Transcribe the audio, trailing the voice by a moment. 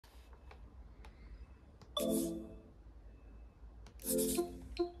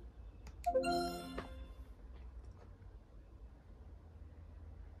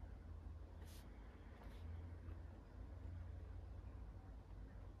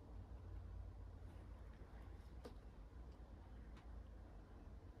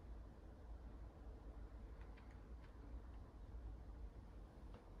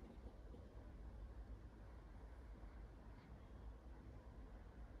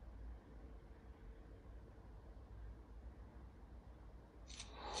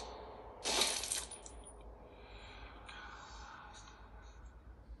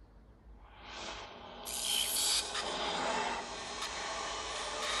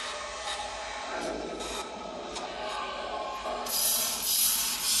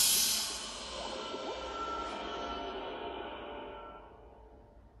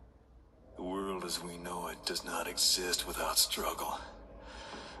does not exist without struggle.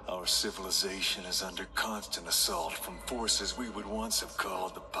 Our civilization is under constant assault from forces we would once have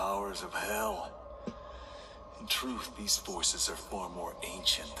called the powers of hell. In truth, these forces are far more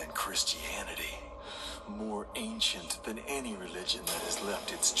ancient than Christianity. More ancient than any religion that has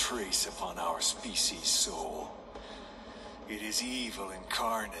left its trace upon our species' soul. It is evil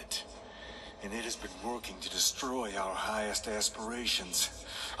incarnate, and it has been working to destroy our highest aspirations,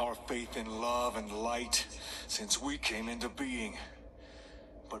 our faith in love and light, since we came into being.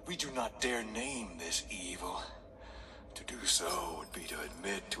 But we do not dare name this evil. To do so would be to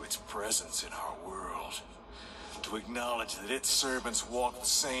admit to its presence in our world. To acknowledge that its servants walk the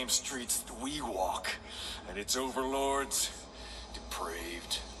same streets that we walk, and its overlords,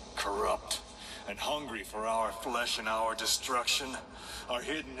 depraved, corrupt, and hungry for our flesh and our destruction, are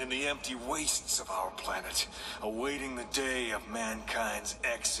hidden in the empty wastes of our planet, awaiting the day of mankind's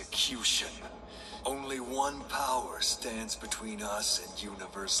execution. Only one power stands between us and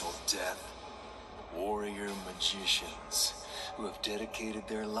universal death. Warrior magicians who have dedicated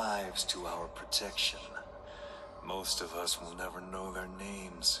their lives to our protection. Most of us will never know their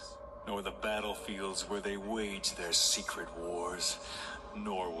names, nor the battlefields where they wage their secret wars,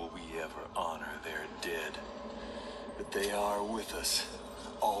 nor will we ever honor their dead. But they are with us,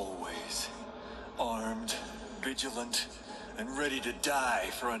 always, armed, vigilant, and ready to die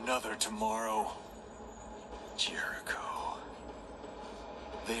for another tomorrow. Jericho.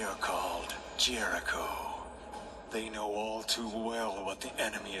 They are called Jericho. They know all too well what the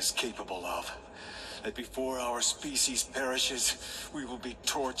enemy is capable of. That before our species perishes, we will be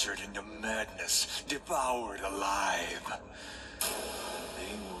tortured into madness, devoured alive.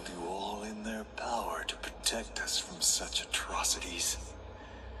 They will do all in their power to protect us from such atrocities.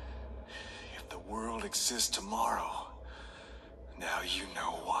 If the world exists tomorrow, now you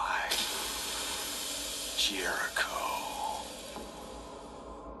know why. Jericho.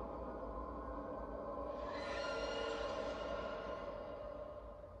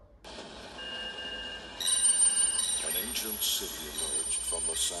 An ancient city emerged from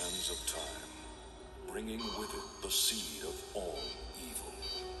the sands of time, bringing with it the seed of all evil.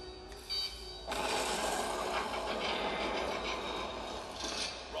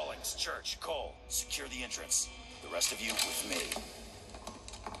 Rawlings, Church, Cole, secure the entrance. The rest of you with me.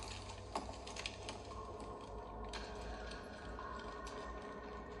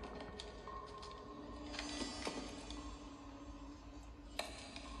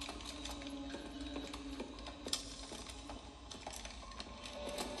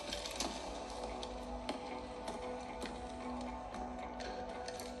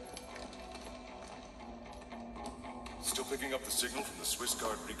 Still picking up the signal from the Swiss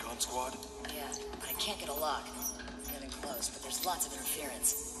Guard recon squad? Yeah, I can't get a lock. I'm getting close, but there's lots of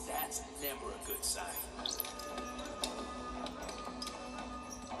interference. That's never a good sign.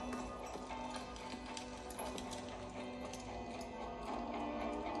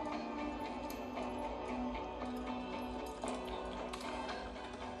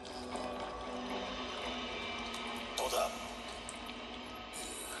 Hold up.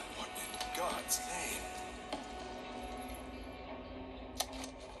 What in God's name?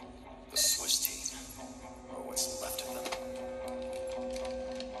 The Swiss team. Or what's left of them.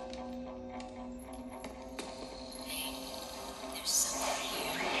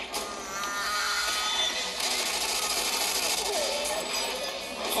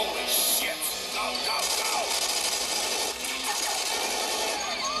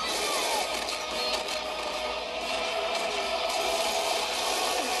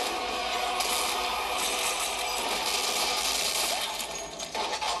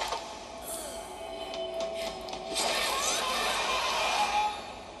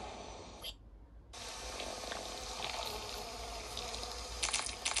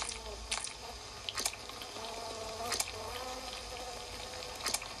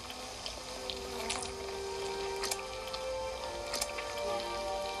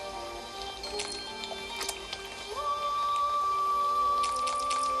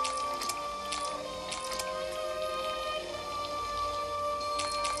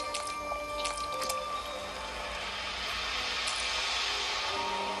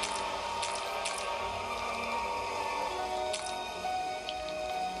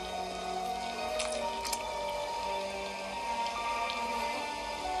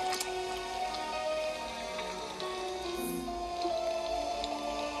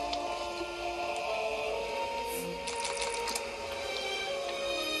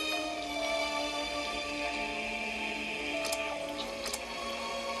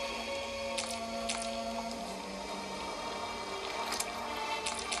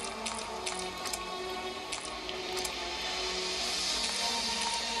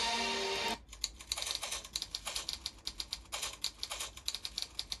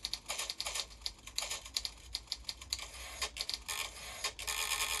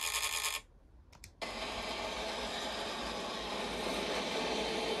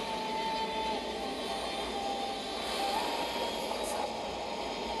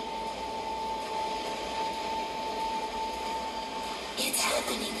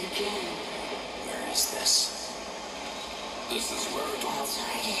 happening again. Where is this? This is where it All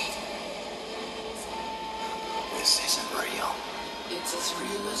started. This isn't real. It's as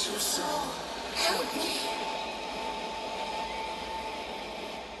real as your soul. Help me.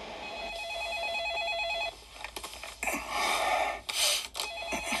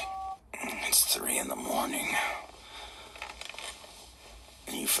 It's 3 in the morning.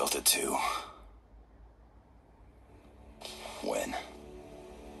 And you felt it too. When?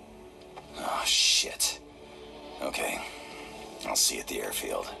 Oh, shit. Okay. I'll see you at the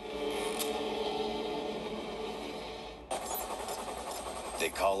airfield. They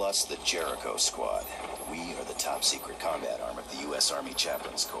call us the Jericho Squad. We are the top secret combat arm of the U.S. Army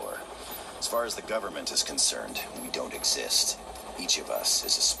Chaplains Corps. As far as the government is concerned, we don't exist. Each of us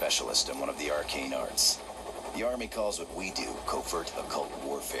is a specialist in one of the arcane arts. The Army calls what we do covert occult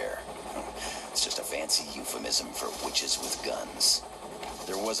warfare. It's just a fancy euphemism for witches with guns.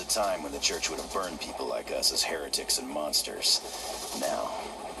 There was a time when the church would have burned people like us as heretics and monsters. Now,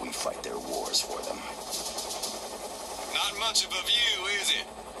 we fight their wars for them. Not much of a view, is it?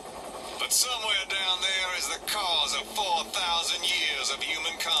 But somewhere down there is the cause of 4,000 years of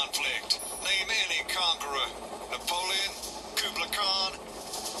human conflict. Name any conqueror. Napoleon, Kublai Khan.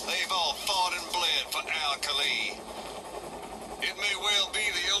 They've all fought and bled for Al-Khali. It may well be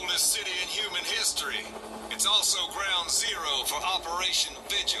the oldest city in human history. It's also ground zero for Operation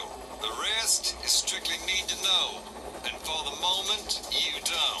Vigil. The rest is strictly need to know. And for the moment, you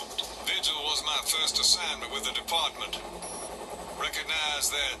don't. Vigil was my first assignment with the department. Recognize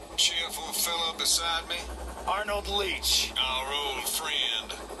that cheerful fellow beside me? Arnold Leach. Our old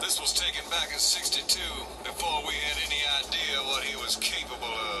friend. This was taken back in '62, before we had any idea what he was capable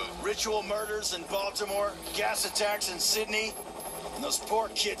of. Ritual murders in Baltimore, gas attacks in Sydney, and those poor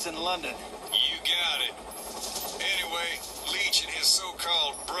kids in London. You got it. Anyway, Leach and his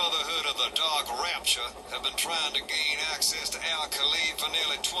so-called Brotherhood of the Dark Rapture have been trying to gain access to Al-Khali for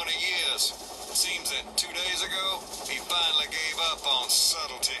nearly 20 years. It seems that 2 days ago, he finally gave up on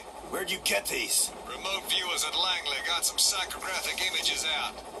subtlety. Where'd you get these? Remote viewers at Langley got some psychographic images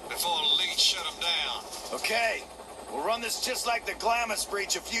out before Leach shut them down. Okay, we'll run this just like the Glamis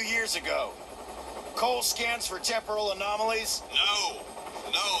breach a few years ago. Cole scans for temporal anomalies?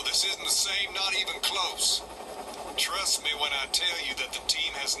 No, this isn't the same, not even close. Trust me when I tell you that the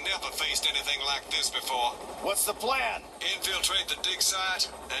team has never faced anything like this before. What's the plan? Infiltrate the dig site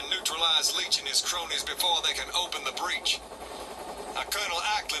and neutralize Leach and his cronies before they can open the breach. Colonel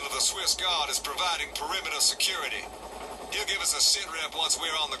Ackland of the Swiss Guard is providing perimeter security. He'll give us a sit rep once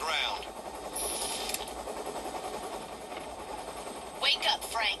we're on the ground. Wake up,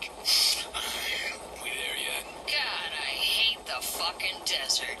 Frank. We there yet? God, I hate the fucking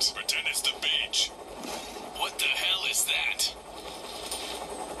desert. Pretend it's the beach. What the hell is that?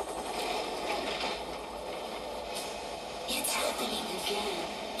 It's happening again.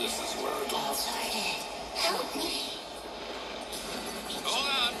 This is where it All started. Help me. Hold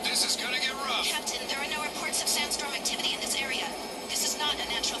on, this is gonna get rough. Captain, there are no reports of sandstorm activity in this area. This is not a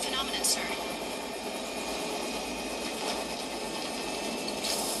natural phenomenon, sir.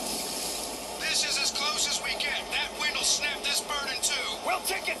 This is as close as we get. That wind will snap this bird in two. We'll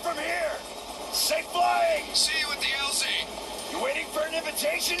take it from here! Safe flying! See you at the LZ. You waiting for an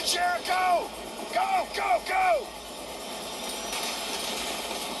invitation, Jericho? Go, go, go!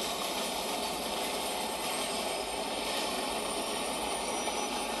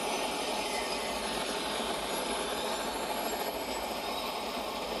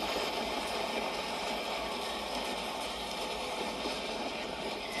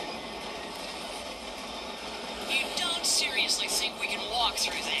 You don't seriously think we can walk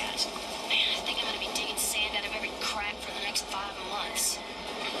through that? Man, I think I'm gonna be digging sand out of every crack for the next 5 months.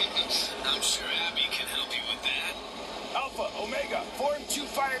 I'm sure Abby can help you with that. Alpha, Omega, form 2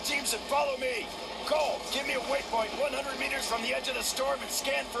 fire teams and follow me. Cole, give me a waypoint 100 meters from the edge of the storm and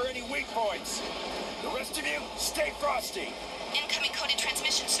scan for any weak points. The rest of you, stay frosty. Incoming coded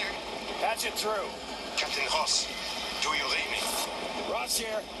transmission, sir. Patch it through. Captain Ross, do you read me? Ross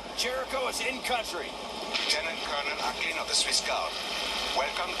here. Jericho is in country. Lieutenant Colonel Ackland of the Swiss Guard.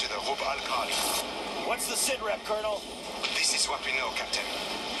 Welcome to the Rub Al-Khali. What's the sitrep, Colonel? This is what we know, Captain.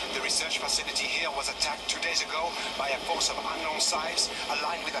 The research facility here was attacked 2 days ago by a force of unknown size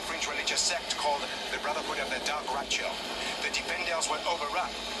aligned with a French religious sect called the Brotherhood of the Dark Rapture. The defenders were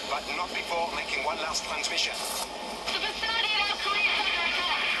overrun, but not before making one last transmission. The vicinity of Al-Khali is under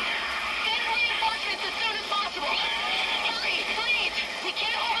attack. Send reinforcements as soon as possible. Hurry, please! We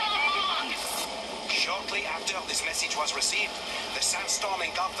can't hold off for long! Shortly after this message was received, the sandstorm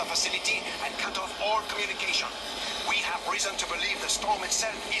engulfed the facility and cut off all communication. We have reason to believe the storm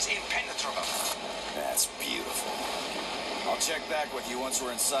itself is impenetrable. That's beautiful. I'll check back with you once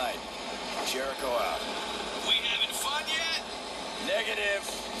we're inside. Jericho out. We having fun yet? Negative.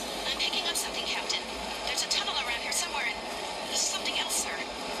 I'm picking up something, Captain. There's a tunnel around here somewhere, and there's something else, sir.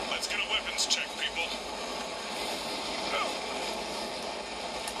 Let's get a weapons check, people.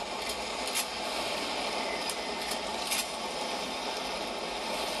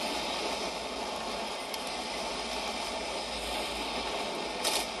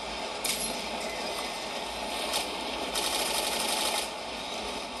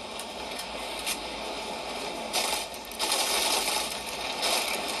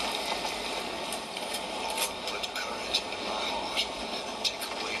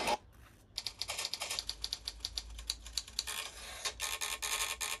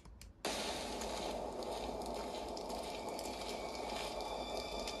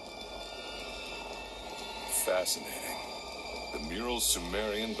 Fascinating. The mural's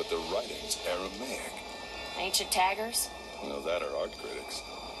Sumerian, but the writing's Aramaic. Ancient taggers? Well, that are art critics.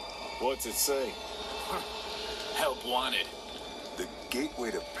 What's it say? Help wanted. The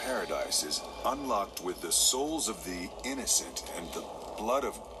gateway to paradise is unlocked with the souls of the innocent and the blood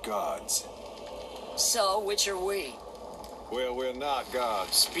of gods. So, which are we? Well, we're not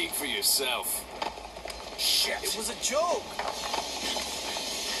gods. Speak for yourself. Shit. It was a joke.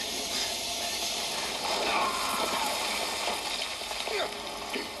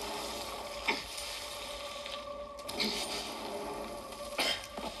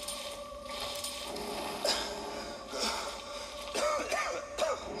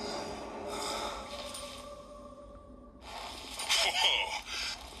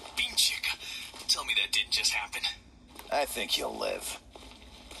 I think you'll live.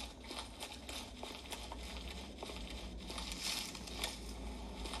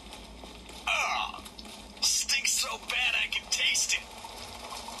 Ah, stinks so bad I can taste it.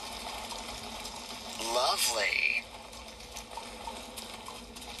 Lovely.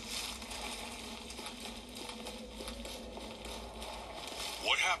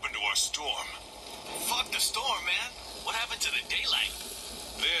 What happened to our storm? Fuck the storm, man. What happened to the daylight?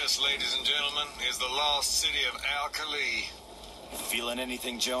 This, ladies and gentlemen, is the lost city of Al-Khali. Feeling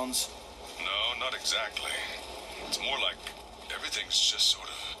anything, Jones? No, not exactly. It's more like everything's just sort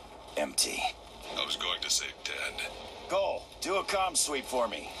of... Empty. I was going to say dead. Cole, do a comm sweep for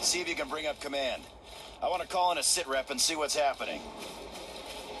me. See if you can bring up command. I want to call in a sit rep and see what's happening.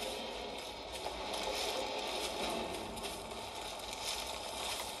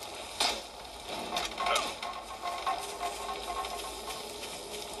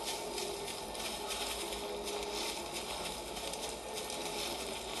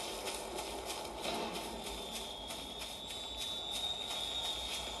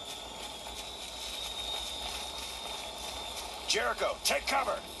 Jericho, take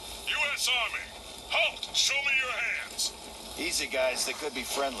cover! U.S. Army! Halt! Show me your hands! Easy, guys. They could be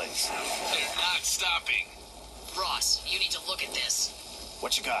friendlies. They're not stopping. Ross, you need to look at this.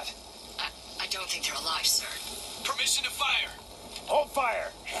 What you got? I don't think they're alive, sir. Permission to fire. Hold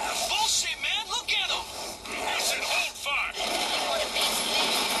fire! Bullshit, man. Look at them. I said hold fire!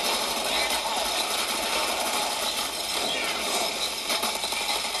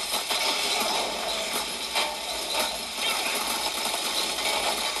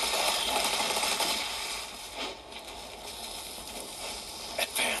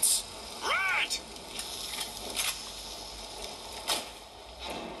 Advance. Right!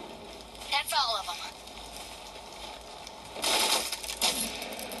 That's all of them.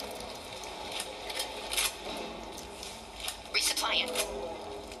 Resupplying.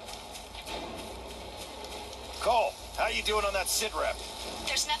 Cole, how you doing on that sit rep?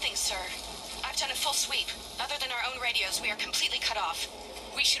 There's nothing, sir. I've done a full sweep. Other than our own radios, we are completely cut off.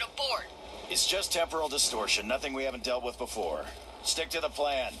 We should abort. It's just temporal distortion, nothing we haven't dealt with before. Stick to the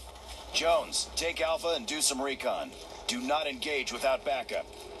plan. Jones, take Alpha and do some recon. Do not engage without backup.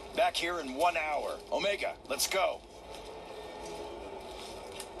 Back here in 1 hour. Omega, let's go.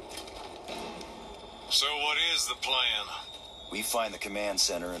 So what is the plan? We find the command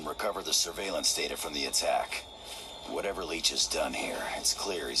center and recover the surveillance data from the attack. Whatever Leach has done here, it's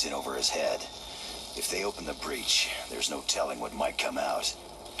clear he's in over his head. If they open the breach, there's no telling what might come out.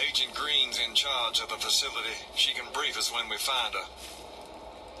 Agent Green's in charge of the facility. She can brief us when we find her.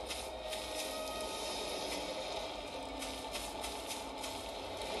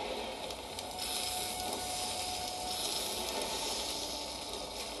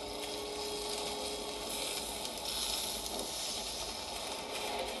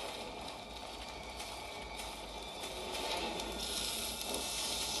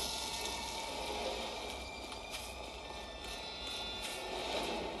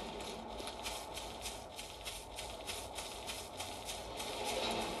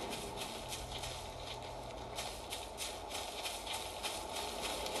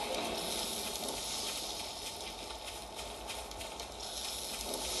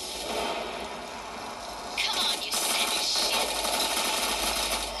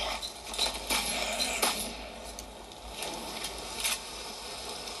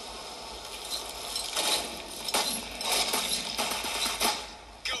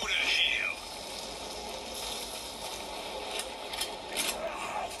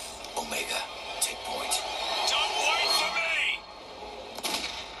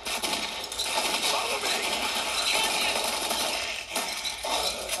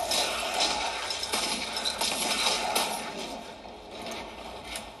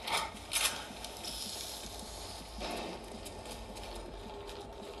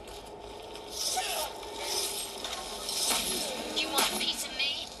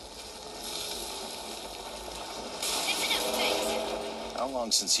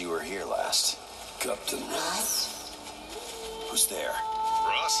 long since you were here last? Captain Russ, Who's there?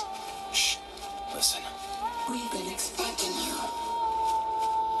 Russ? Shh. Listen. we've been expecting you.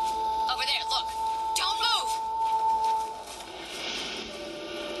 Over there, look. Don't move!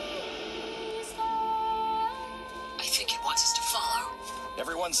 I think it wants us to follow.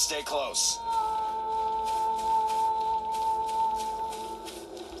 Everyone stay close.